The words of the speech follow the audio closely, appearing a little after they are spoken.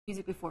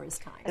music before his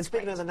time. And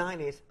speaking of the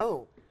 90s,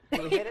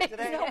 did we hit it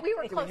today? No, we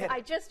were close. I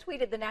just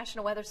tweeted the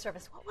National Weather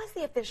Service. What was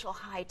the official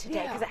high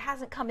today? Because it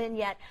hasn't come in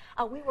yet.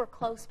 We were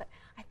close, but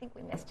I think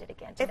we missed it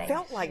again today. It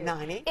felt like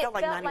 90. It felt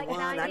like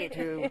 91,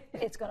 92.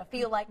 It's going to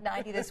feel like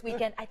 90 this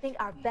weekend. I think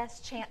our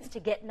best chance to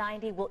get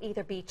 90 will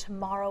either be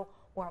tomorrow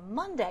or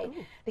Monday,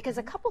 because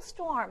a couple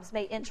storms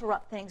may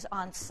interrupt things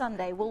on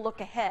Sunday. We'll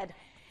look ahead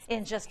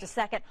in just a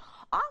second.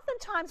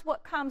 Oftentimes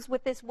what comes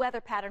with this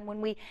weather pattern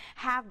when we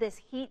have this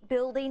heat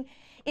building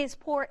is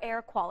poor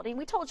air quality. And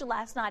we told you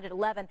last night at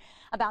 11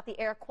 about the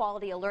air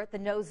quality alert, the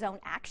no zone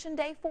action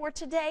day for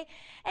today.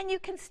 And you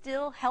can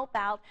still help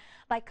out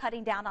by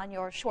cutting down on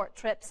your short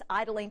trips,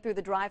 idling through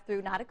the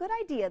drive-through. Not a good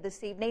idea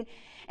this evening.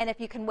 And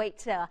if you can wait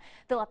to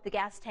fill up the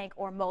gas tank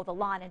or mow the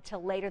lawn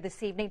until later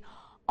this evening,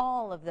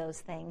 all of those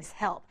things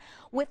help.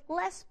 With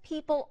less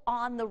people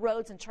on the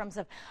roads in terms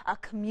of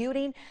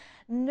commuting,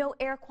 no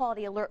air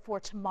quality alert for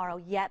tomorrow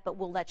yet, but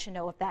we'll let you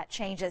know if that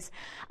changes.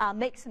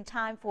 Make some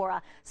time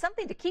for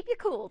something to keep you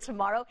cool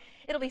tomorrow.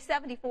 It'll be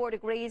 74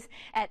 degrees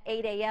at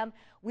 8 a.m.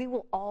 We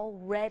will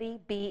already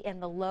be in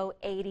the low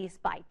 80s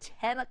by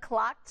 10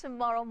 o'clock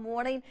tomorrow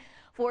morning.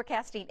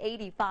 Forecasting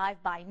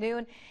 85 by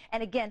noon.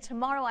 And again,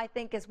 tomorrow I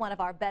think is one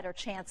of our better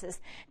chances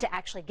to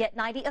actually get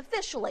 90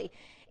 officially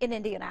in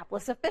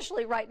Indianapolis.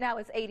 Officially right now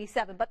is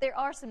 87, but there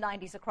are some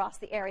 90s across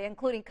the area,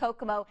 including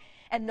Kokomo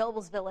and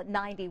Noblesville at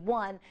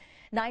 91,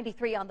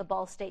 93 on the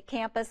Ball State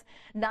campus,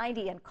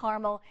 90 in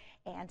Carmel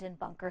and in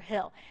Bunker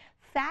Hill.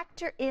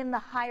 Factor in the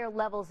higher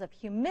levels of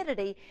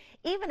humidity.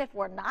 Even if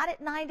we're not at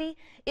 90,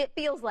 it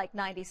feels like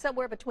 90,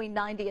 somewhere between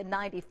 90 and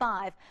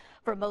 95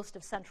 for most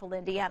of central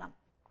Indiana.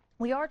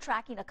 We are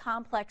tracking a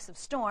complex of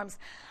storms,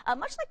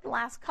 much like the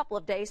last couple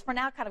of days, for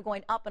now kind of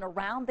going up and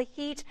around the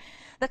heat.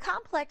 The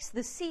complex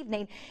this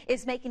evening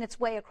is making its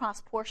way across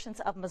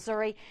portions of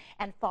Missouri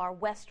and far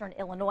western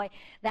Illinois.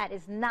 That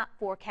is not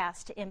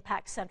forecast to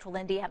impact central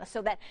Indiana,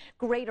 so that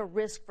greater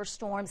risk for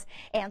storms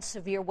and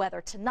severe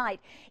weather tonight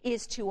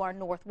is to our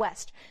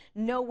northwest.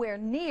 Nowhere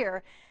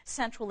near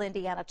central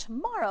Indiana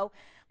tomorrow,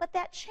 but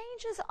that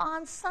changes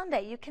on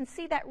Sunday. You can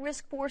see that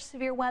risk for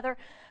severe weather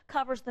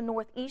covers the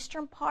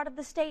northeastern part of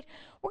the state.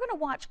 We're going to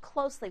watch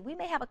closely. We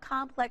may have a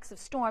complex of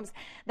storms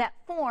that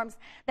forms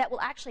that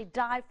will actually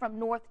dive from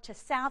north to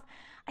south.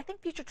 I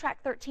think Future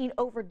Track 13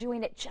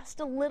 overdoing it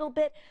just a little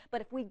bit, but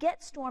if we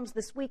get storms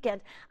this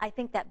weekend, I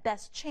think that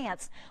best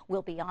chance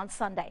will be on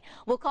Sunday.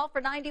 We'll call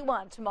for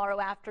 91 tomorrow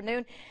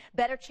afternoon.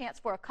 Better chance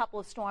for a couple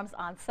of storms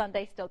on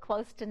Sunday, still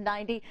close to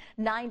 90,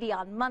 90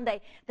 on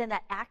Monday. Then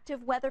that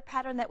active weather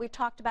pattern that we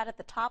talked about at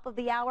the top of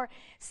the hour,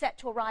 set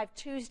to arrive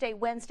Tuesday,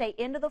 Wednesday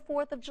into the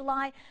 4th of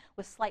July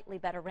with slightly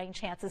better rain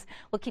chances.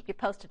 We'll keep you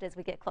posted as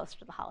we get closer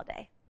to the holiday.